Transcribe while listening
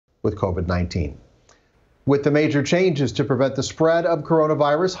with COVID-19. With the major changes to prevent the spread of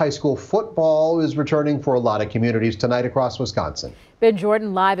coronavirus, high school football is returning for a lot of communities tonight across Wisconsin. Ben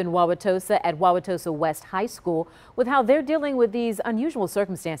Jordan live in Wauwatosa at Wauwatosa West High School with how they're dealing with these unusual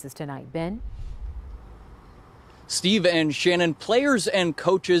circumstances tonight. Ben? Steve and Shannon, players and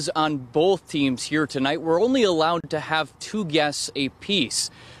coaches on both teams here tonight were only allowed to have 2 guests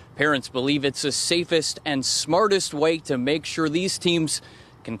apiece. Parents believe it's the safest and smartest way to make sure these teams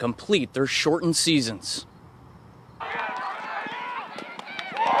can complete their shortened seasons.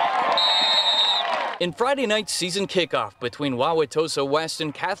 In Friday night's season kickoff between Wauwatosa West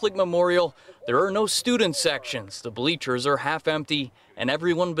and Catholic Memorial, there are no student sections. The bleachers are half empty, and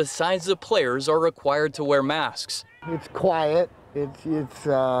everyone besides the players are required to wear masks. It's quiet. It's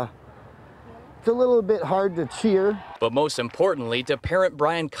a little bit hard to cheer. But most importantly, to parent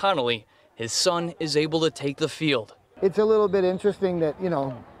Brian Connolly, his son is able to take the field. It's a little bit interesting that,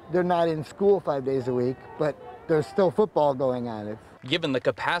 they're not in school 5 days a week, but there's still football going on. Given the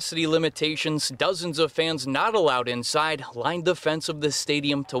capacity limitations, dozens of fans not allowed inside lined the fence of the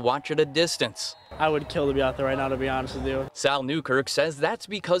stadium to watch at a distance. I would kill to be out there right now, to be honest with you. Sal Newkirk says that's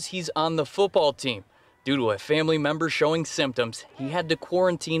because he's on the football team. Due to a family member showing symptoms, he had to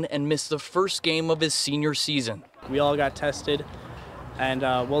quarantine and miss the first game of his senior season. We all got tested, and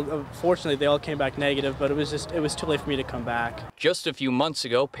fortunately they all came back negative, but it was too late for me to come back. Just a few months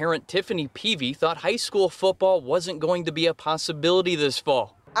ago, parent Tiffany Peavy thought high school football wasn't going to be a possibility this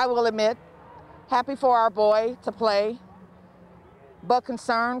fall. I will admit, happy for our boy to play, but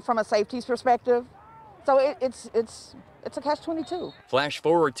concerned from a safety perspective. So it's a catch-22. Flash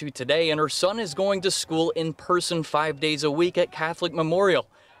forward to today, and her son is going to school in person 5 days a week at Catholic Memorial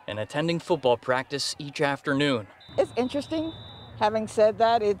and attending football practice each afternoon. It's interesting. Having said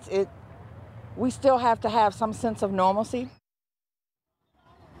that, we still have to have some sense of normalcy.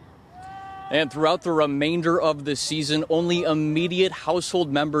 And throughout the remainder of the season, only immediate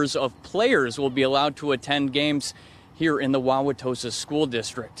household members of players will be allowed to attend games here in the Wauwatosa School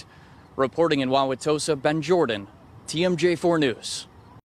District. Reporting in Wauwatosa, Ben Jordan, TMJ4 News.